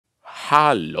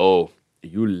Hello,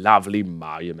 you lovely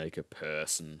Mario Maker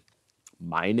person.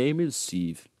 My name is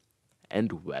Steve,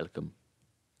 and welcome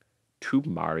to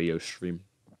Mario Stream.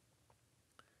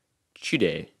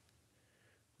 Today,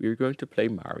 we are going to play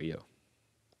Mario.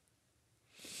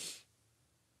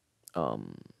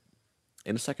 In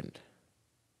a second.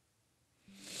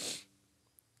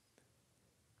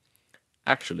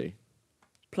 Actually,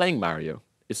 playing Mario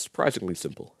is surprisingly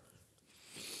simple.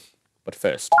 But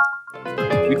first,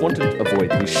 we want to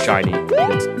avoid these shiny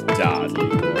yet deadly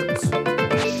ones.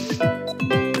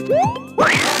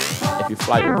 If you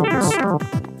fly over this, one of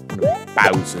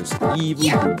Bowser's evil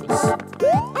moves,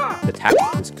 attack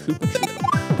this Koopa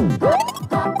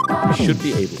Troopa, you should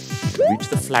be able to reach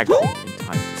the flagpole in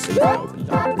time to save our beloved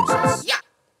princess.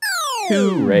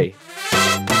 Hooray!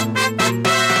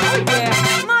 Oh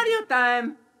yeah, Mario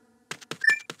time!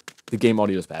 The game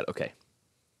audio is bad. Okay.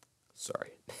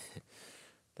 Sorry.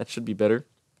 That should be better.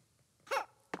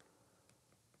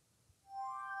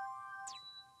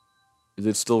 Is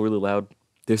it still really loud?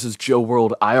 This is Joe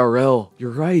World IRL.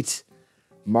 You're right.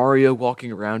 Mario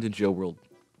walking around in Joe World.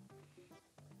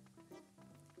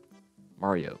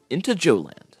 Mario into Joe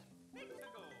Land.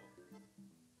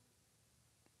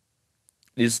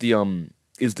 Is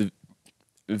the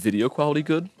video quality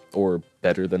good or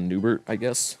better than Newbert, I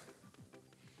guess?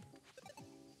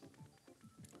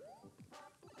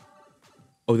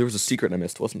 Oh, there was a secret I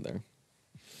missed, wasn't there?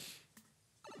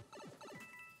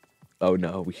 Oh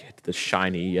no, we hit the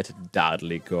shiny yet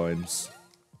deadly coins.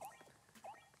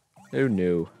 Oh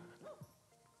no.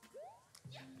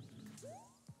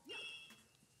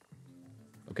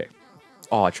 Okay.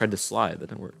 Oh, I tried to slide, that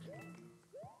didn't work.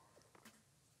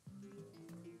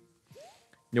 You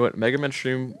know what, Mega Man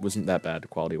Stream wasn't that bad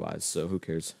quality-wise, so who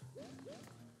cares?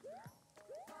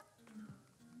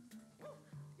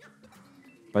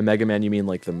 By Mega Man, you mean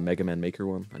like the Mega Man Maker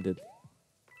one I did?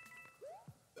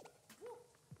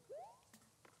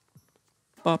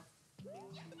 Bop.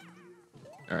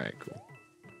 Alright, cool.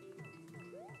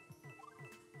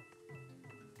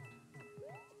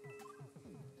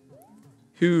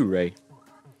 Hooray.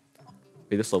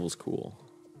 Hey, this level's cool.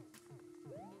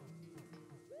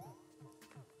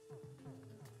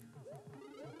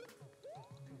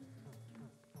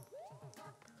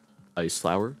 Ice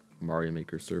Flower, Mario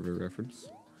Maker server reference.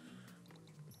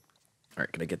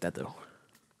 Alright, can I get that though?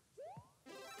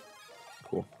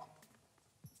 Cool.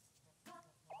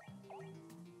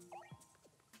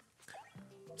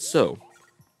 So,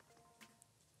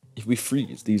 if we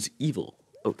freeze these evil...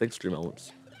 Oh, thanks, Dream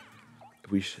Elements.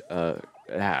 If we freeze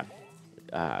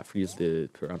the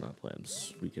Piranha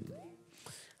plants, we can...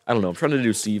 I don't know, I'm trying to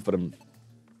do Steve, but I'm...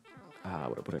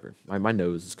 whatever. My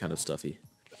nose is kind of stuffy.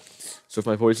 So if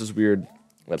my voice is weird,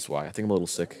 that's why. I think I'm a little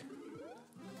sick.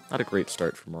 Not a great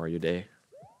start for Mario Day.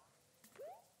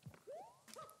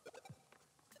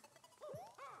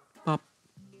 Pop.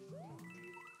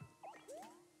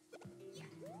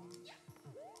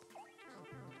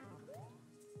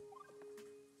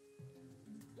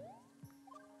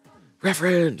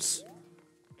 Reference!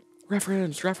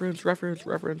 Reference.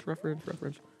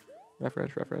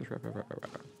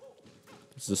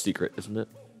 This is a secret, isn't it?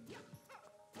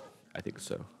 I think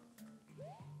so.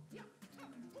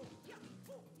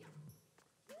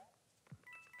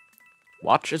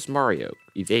 Watch as Mario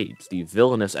evades the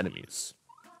villainous enemies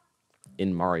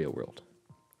in Mario World.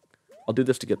 I'll do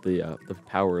this to get the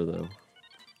power, though.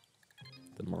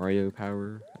 The Mario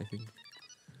power, I think.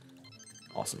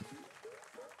 Awesome.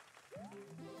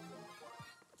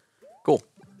 Cool.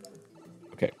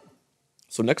 Okay.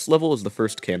 So next level is the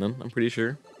first cannon, I'm pretty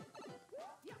sure.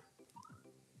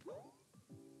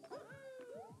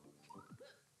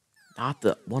 Not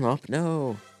the one-up,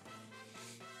 no.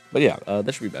 But yeah,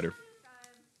 that should be better.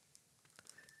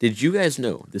 Did you guys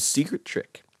know the secret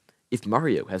trick? If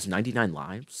Mario has 99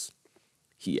 lives,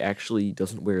 he actually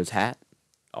doesn't wear his hat.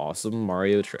 Awesome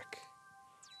Mario trick.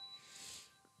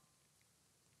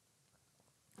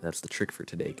 That's the trick for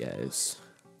today, guys.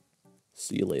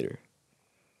 See you later.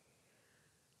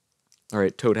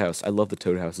 Alright, Toad House. I love the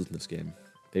Toad Houses in this game.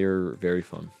 They are very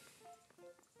fun.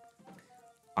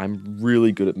 I'm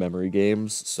really good at memory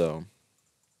games, so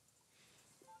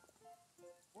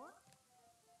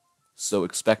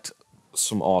expect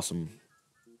some awesome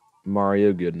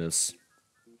Mario goodness.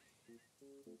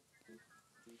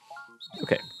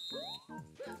 Okay.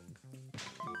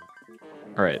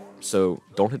 Alright, so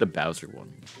don't hit a Bowser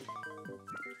one.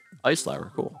 Ice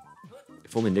Flower, cool.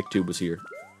 If only Nicktube was here.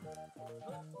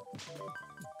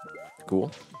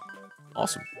 Cool.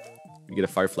 Awesome. You get a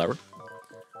Fire Flower.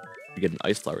 You get an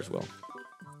Ice Flower as well.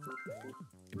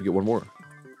 You get one more.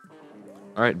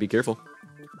 Alright, be careful.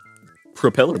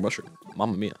 Propeller mushroom.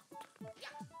 Mamma mia.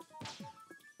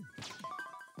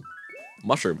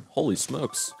 Mushroom. Holy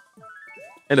smokes.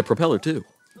 And a propeller, too.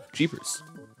 Jeepers.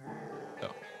 Oh.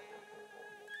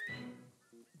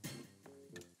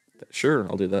 Sure,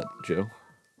 I'll do that, Joe.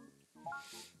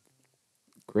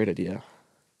 Great idea.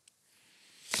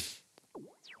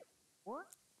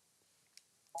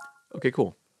 Okay,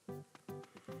 cool.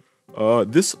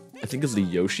 This, I think, is the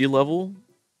Yoshi level,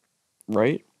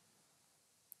 right?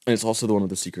 And it's also the one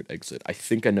with the secret exit. I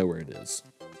think I know where it is.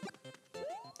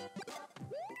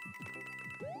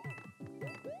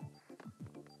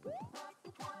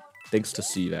 Thanks to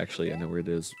Steve, actually, I know where it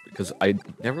is. Because I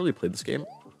never really played this game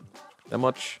that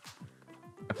much.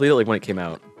 I played it, like, when it came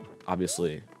out,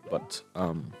 obviously. But,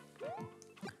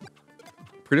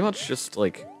 pretty much just,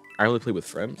 like, I only played with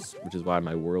friends, which is why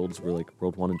my worlds were, like,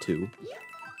 World 1 and 2.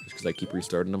 Just because I keep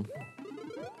restarting them.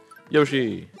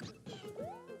 Yoshi!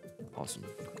 Awesome.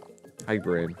 Hi,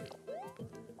 brain.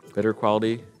 Better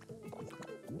quality.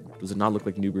 Does it not look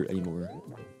like Newbert anymore?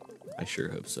 I sure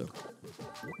hope so.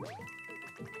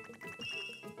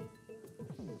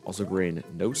 Also, Grain,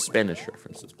 no Spanish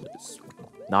references, please.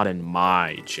 Not in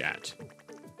my chat.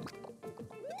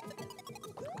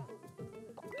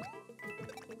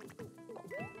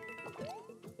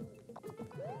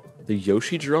 The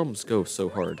Yoshi drums go so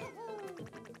hard.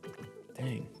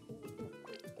 Dang.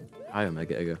 Hi,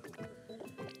 Omega Ega.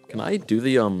 Can I do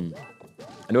the,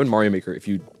 I know in Mario Maker, if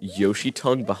you Yoshi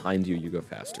tongue behind you, you go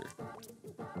faster.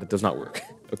 That does not work.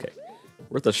 Okay.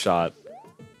 Worth a shot.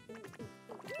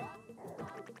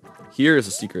 Here is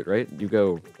a secret, right? You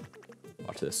go...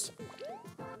 Watch this.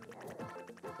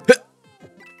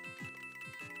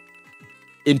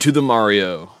 Into the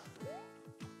Mario.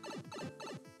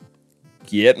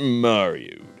 Get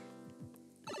Mario'd.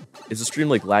 Is the stream,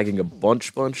 like, lagging a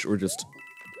bunch, or just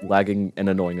lagging an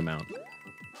annoying amount?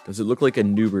 Does it look like a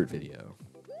Newbert video?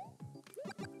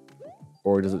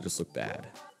 Or does it just look bad?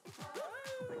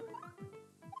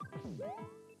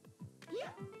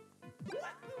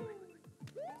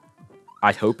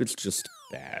 I hope it's just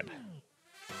bad.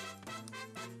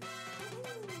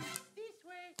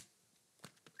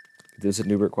 Is it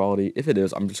Newbert quality? If it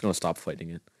is, I'm just gonna stop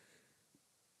fighting it.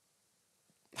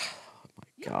 Oh my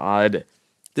god.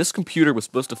 This computer was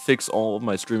supposed to fix all of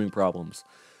my streaming problems.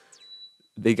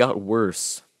 They got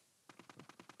worse.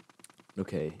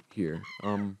 Okay, here.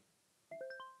 Alright.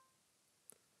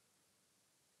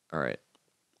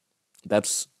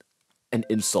 That's an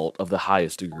insult of the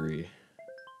highest degree.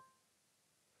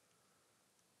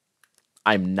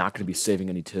 I'm not going to be saving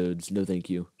any toads. No, thank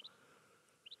you.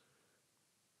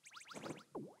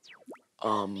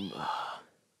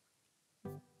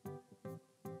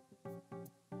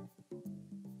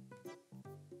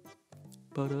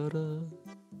 Ba-da-da.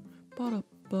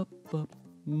 Ba-da-ba-ba.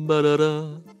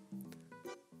 Ba-da-da.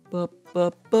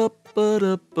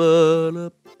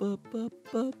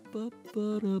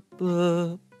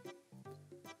 Ba-ba-ba-ba-da-ba-da-ba-ba-ba-ba-ba.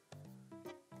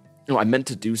 No, I meant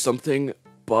to do something,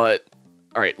 but...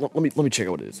 Alright, let me check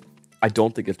out what it is. I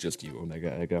don't think it's just you,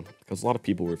 Omega Ega, because a lot of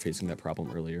people were facing that problem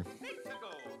earlier.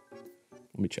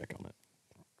 Let me check on it.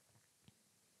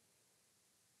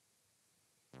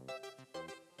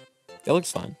 That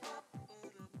looks fine.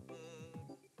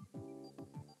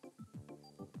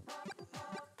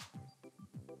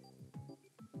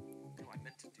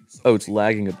 Oh, it's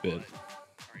lagging a bit.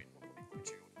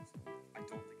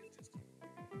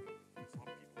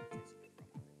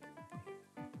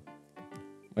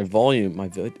 My volume, my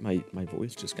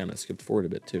voice just kind of skipped forward a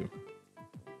bit too.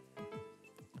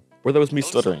 Or that was me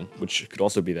stuttering, which could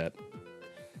also be that.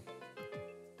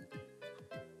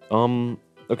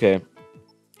 Okay.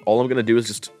 All I'm gonna do is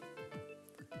just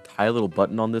tie a little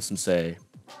button on this and say,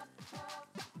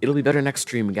 it'll be better next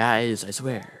stream, guys, I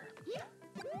swear.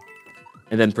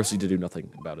 And then proceed to do nothing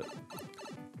about it.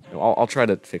 No, I'll try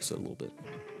to fix it a little bit.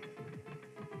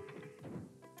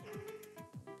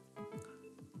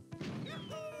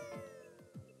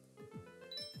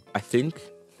 I think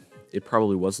it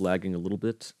probably was lagging a little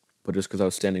bit, but just because I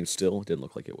was standing still, it didn't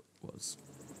look like it was.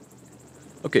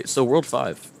 Okay, so World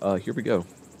 5. Here we go.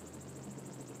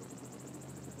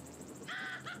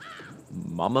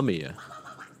 Mamma mia.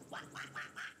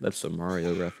 That's a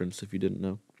Mario reference, if you didn't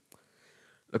know.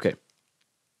 Okay.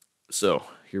 So,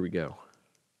 here we go.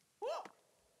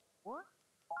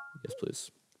 Yes,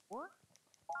 please.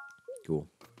 Cool.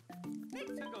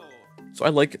 So I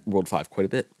like World 5 quite a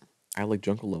bit. I like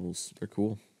jungle levels. They're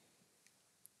cool.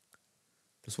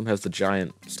 This one has the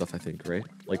giant stuff, I think, right?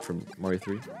 Like from Mario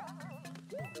 3.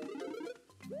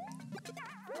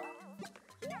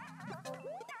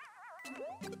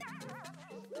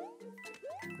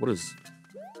 What is...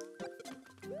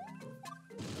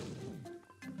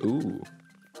 Ooh.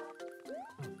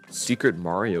 Secret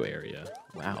Mario area.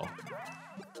 Wow.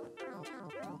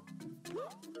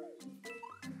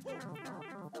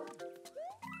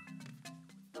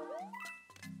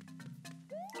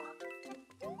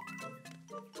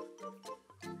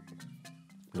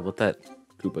 I'll let that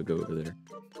Koopa go over there.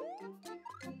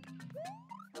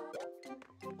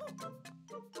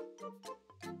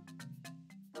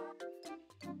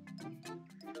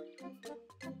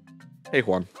 Hey,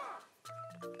 Juan.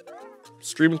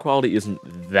 Streaming quality isn't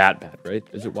that bad, right?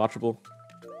 Is it watchable?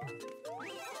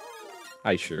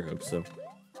 I sure hope so.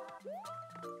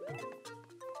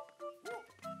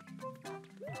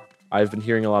 I've been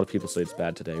hearing a lot of people say it's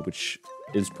bad today, which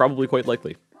is probably quite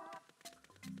likely.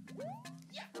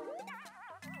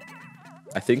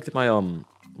 I think that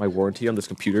my warranty on this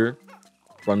computer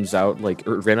runs out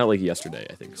ran out like yesterday,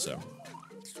 I think so.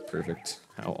 Perfect.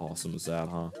 How awesome is that,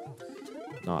 huh?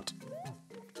 Not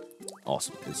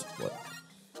awesome is what?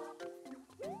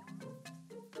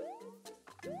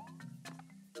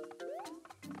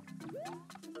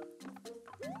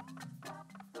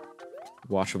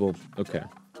 Washable. Okay.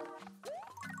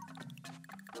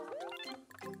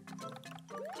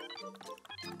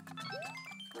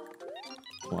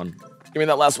 Come on. Give me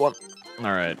that last one.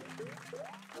 All right.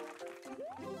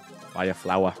 Fire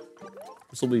flower.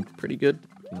 This will be pretty good.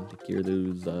 Take care of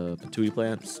those patooey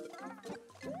plants.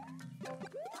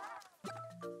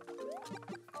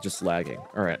 Just lagging.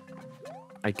 All right.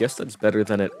 I guess that's better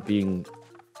than it being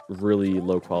really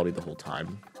low quality the whole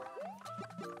time.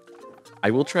 I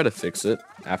will try to fix it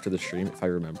after the stream if I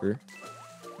remember.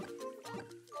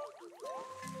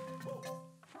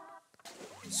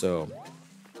 So,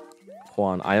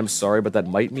 Juan, I am sorry, but that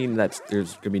might mean that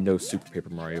there's gonna be no Super Paper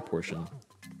Mario portion,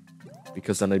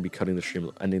 because then I'd be ending the stream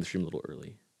a little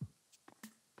early.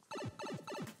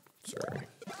 Sorry.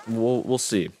 We'll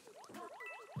see.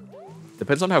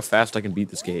 Depends on how fast I can beat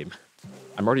this game.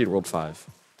 I'm already at World 5.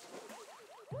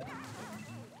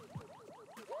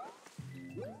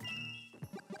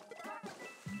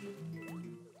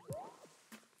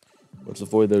 Let's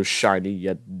avoid those shiny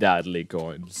yet deadly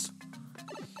coins.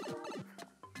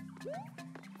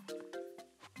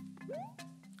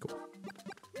 Cool.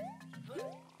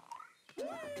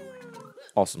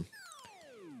 Awesome.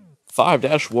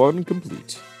 5-1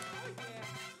 complete.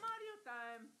 Mario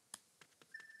time.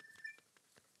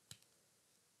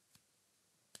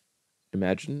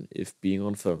 Imagine if being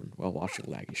on phone while watching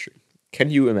laggy stream. Can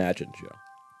you imagine, Joe?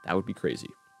 That would be crazy.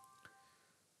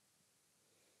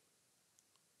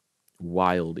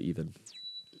 Wild, even.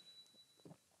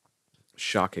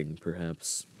 Shocking,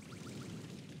 perhaps.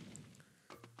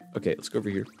 Okay, let's go over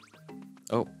here.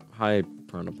 Oh, hi,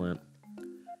 Piranha Plant.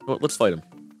 Oh, let's fight him.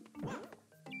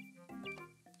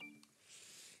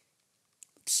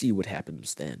 Let's see what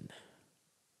happens then.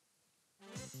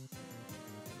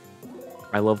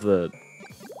 I love the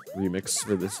remix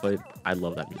for this fight. I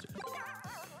love that music.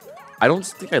 I don't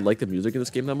think I like the music in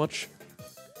this game that much,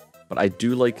 but I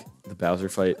do like the Bowser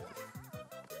fight.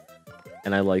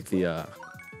 And I like the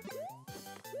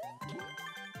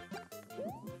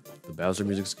Bowser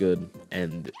music's good,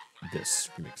 and this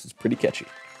remix is pretty catchy.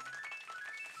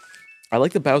 I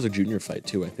like the Bowser Jr. fight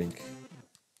too, I think.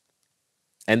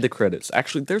 And the credits.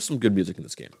 Actually, there's some good music in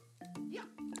this game.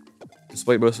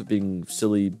 Despite most of it being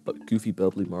silly, but goofy,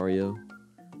 bubbly Mario,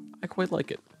 I quite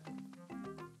like it.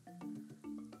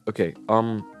 Okay,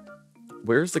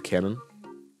 where's the cannon?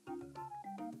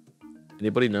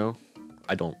 Anybody know?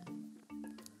 I don't.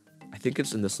 I think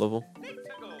it's in this level.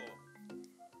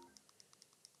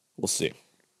 We'll see.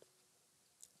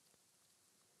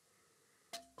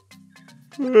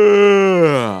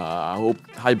 Oh,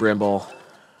 hi, Bramball.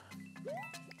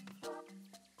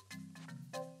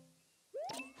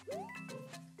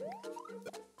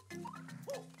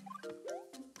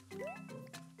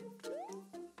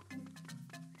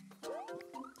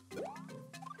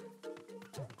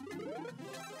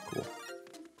 Cool.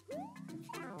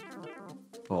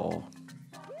 Oh.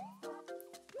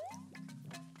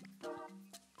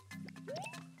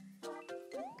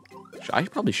 I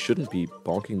probably shouldn't be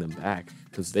bonking them back,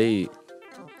 because they...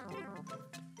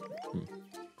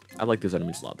 I like those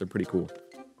enemies a lot. They're pretty cool.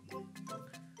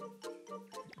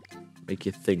 Make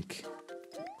you think.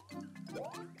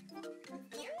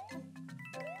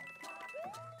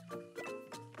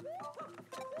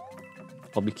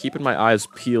 I'll be keeping my eyes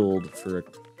peeled for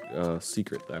a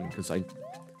secret then, because I'm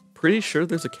pretty sure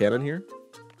there's a cannon here.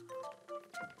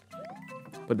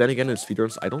 But then again, in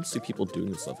speedruns, I don't see people doing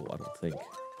this level, I don't think.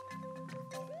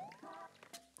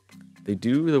 They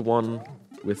do the one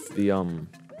with the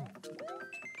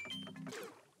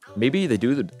Maybe they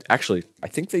do the... Actually, I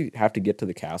think they have to get to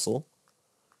the castle.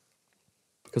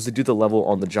 Because they do the level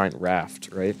on the giant raft,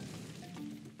 right?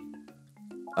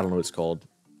 I don't know what it's called.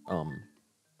 Why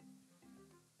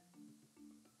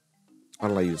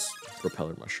don't I use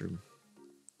propeller mushroom?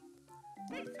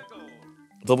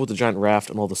 The level with the giant raft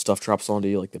and all the stuff drops onto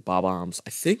you, like the bob-ombs.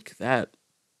 I think that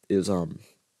is,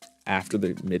 after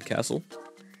the mid-castle.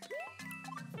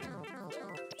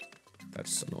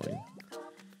 That's annoying.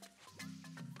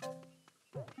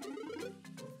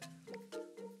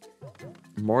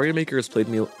 Mario Maker has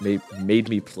made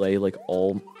me play, like,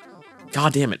 all...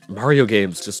 God damn it, Mario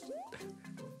games, just...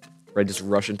 Right, just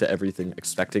rush into everything,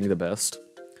 expecting the best.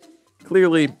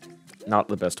 Clearly, not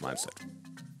the best mindset.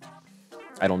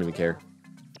 I don't even care.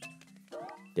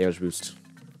 Damage boost.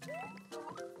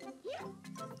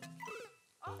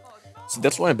 See,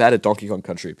 that's why I'm bad at Donkey Kong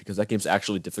Country, because that game's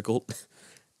actually difficult.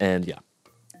 And, yeah.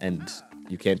 And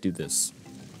you can't do this.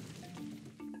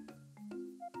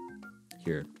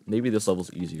 Here, maybe this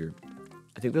level's easier.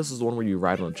 I think this is the one where you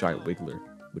ride on a giant wiggler,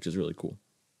 which is really cool.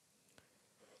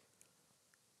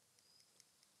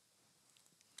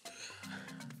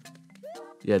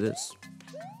 Yeah, it is.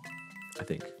 I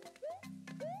think.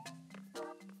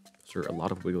 There are a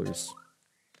lot of wigglers.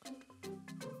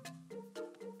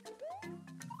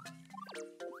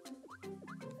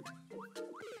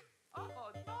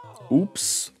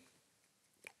 Oops.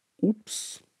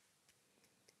 Oops.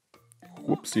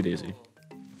 Whoopsie daisy.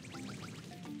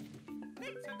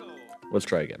 Let's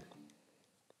try again.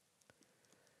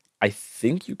 I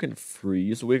think you can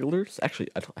freeze wigglers. Actually,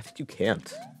 I think you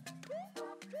can't.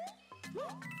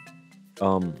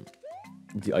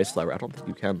 The ice flower, I don't think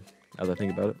you can, now that I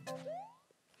think about it.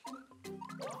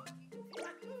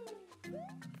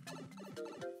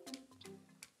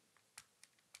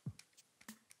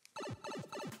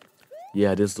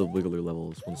 Yeah, it is the wiggler level.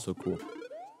 This one's so cool.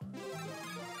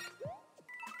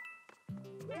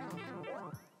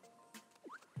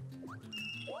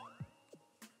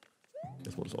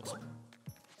 This one's awesome.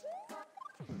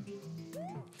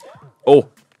 Oh!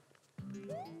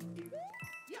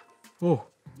 Oh!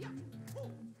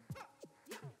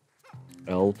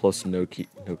 L plus no peach,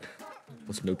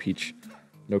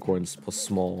 no coins, plus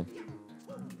small,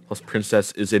 plus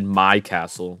princess is in my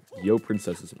castle. Yo,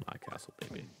 princess is in my castle,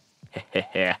 baby.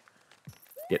 Hehehe.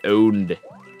 Get owned.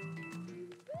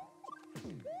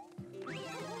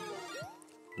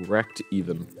 Wrecked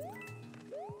even.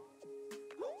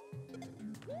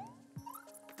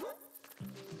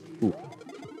 Ooh.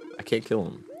 I can't kill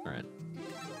him. Alright.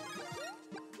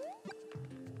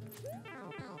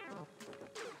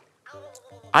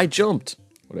 I jumped!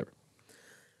 Whatever.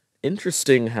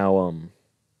 Interesting how,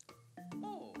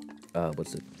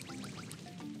 what's it?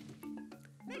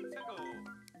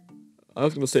 I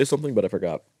was gonna say something, but I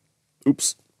forgot.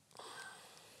 Oops.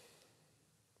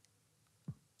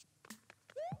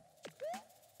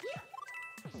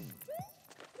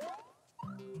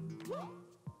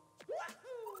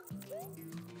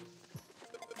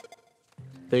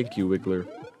 Thank you, Wiggler.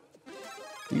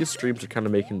 These streams are kind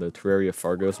of making the Terraria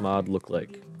Fargos mod look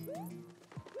like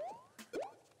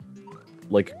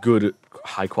good,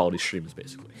 high-quality streams,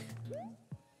 basically.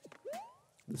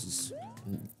 This is,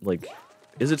 like,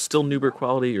 is it still Noober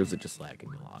quality, or is it just lagging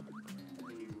a lot?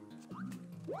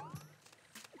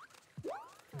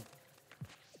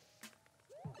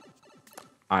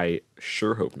 I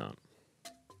sure hope not.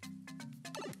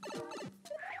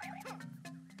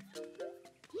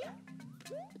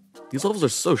 These levels are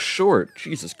so short.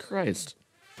 Jesus Christ.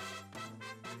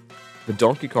 The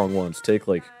Donkey Kong ones take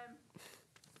like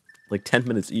 10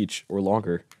 minutes each or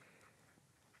longer.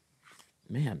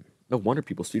 Man, no wonder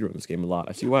people speedrun this game a lot.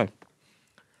 I see why.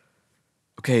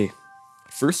 Okay,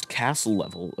 first castle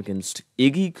level against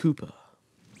Iggy Koopa.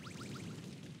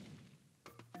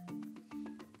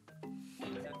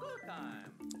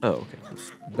 Oh, okay,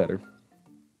 that's better.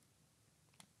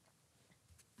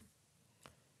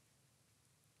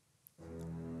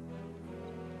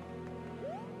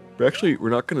 We're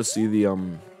not gonna see the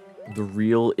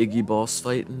real Iggy boss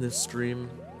fight in this stream,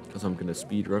 because I'm gonna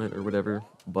speedrun it or whatever,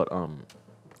 but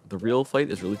the real fight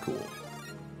is really cool.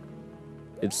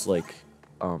 It's like,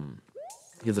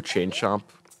 he has a chain chomp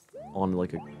on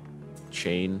like a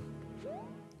chain,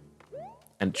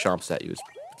 and chomps at you.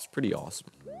 It's pretty awesome.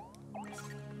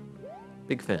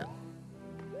 Big fan.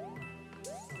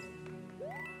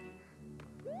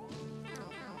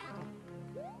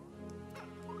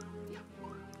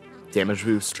 Damage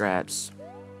boost strats.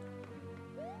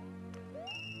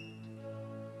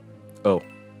 Oh.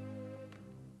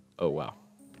 Oh, wow.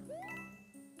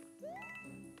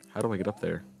 How do I get up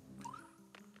there?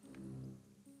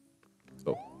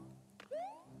 Oh.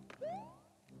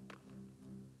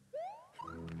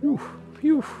 Phew,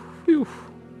 phew, phew.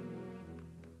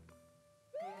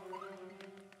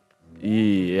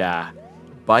 Yeah.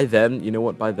 By then, you know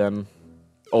what? By then...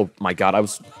 Oh my god, I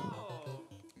was...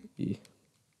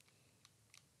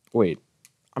 Wait.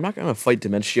 I'm not gonna fight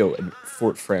Dementio in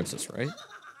Fort Francis, right?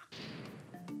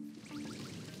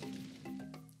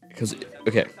 Because...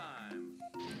 Okay.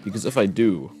 Because if I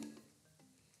do...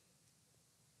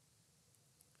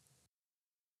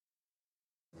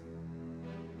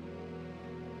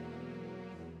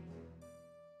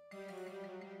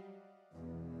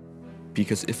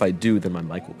 Because if I do, then my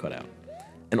mic will cut out.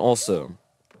 And also...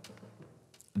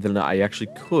 Then I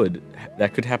actually could...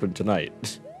 That could happen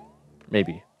tonight.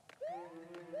 Maybe.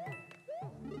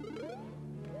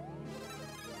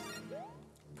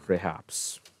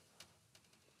 Perhaps.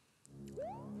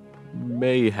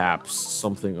 Mayhaps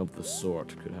something of the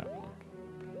sort could happen.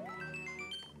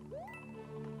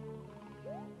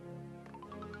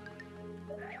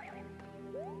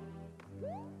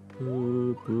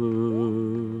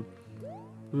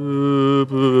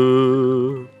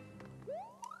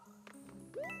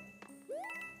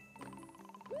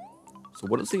 So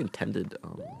what is the intended,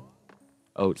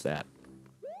 Oh, it's that.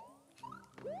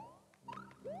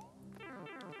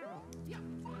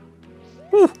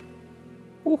 Woo!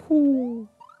 Woohoo!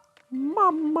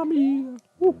 Mamma mia!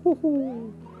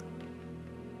 Woohoo!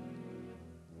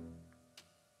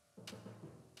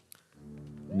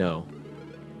 No.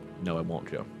 No, I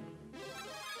won't, Joe.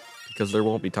 Because there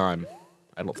won't be time,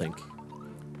 I don't think.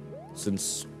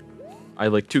 Since I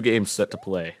have like 2 games set to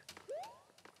play.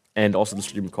 And also the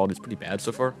stream quality is pretty bad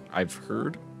so far, I've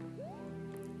heard.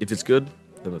 If it's good,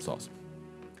 then that's awesome.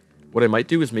 What I might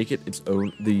do is make it its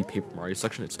own, the Paper Mario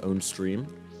section, its own stream.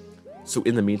 So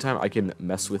in the meantime, I can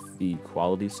mess with the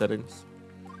quality settings.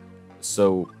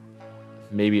 So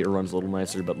maybe it runs a little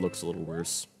nicer, but looks a little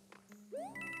worse.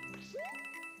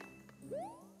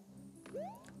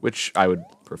 Which I would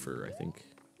prefer, I think.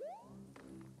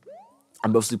 I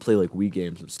mostly play like Wii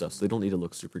games and stuff, so they don't need to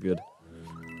look super good.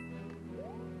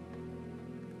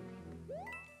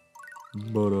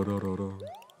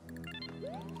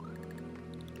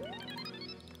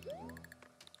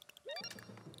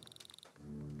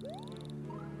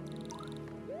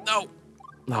 No!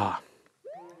 Ah.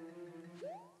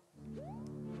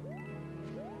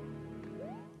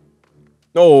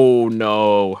 Oh,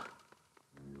 no.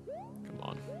 Come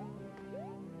on.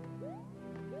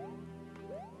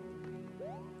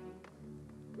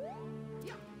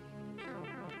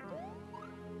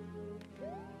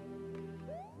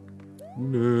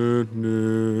 No,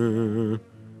 no.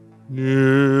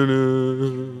 No,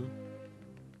 no.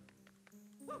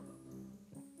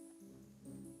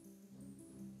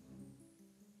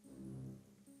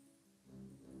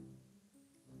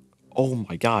 Oh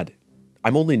my god.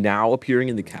 I'm only now appearing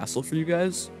in the castle for you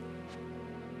guys?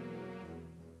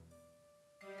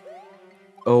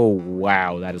 Oh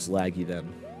wow, that is laggy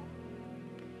then.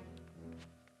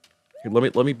 Here,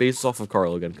 let me base this off of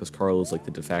Carl again, because Carl is like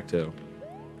the de facto.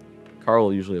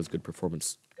 Carl usually has good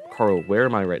performance. Carl, where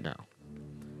am I right now?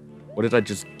 What did I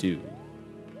just do?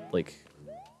 Like...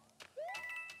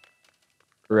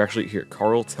 Or actually, here,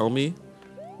 Carl, tell me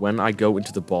when I go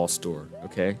into the ball store,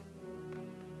 okay?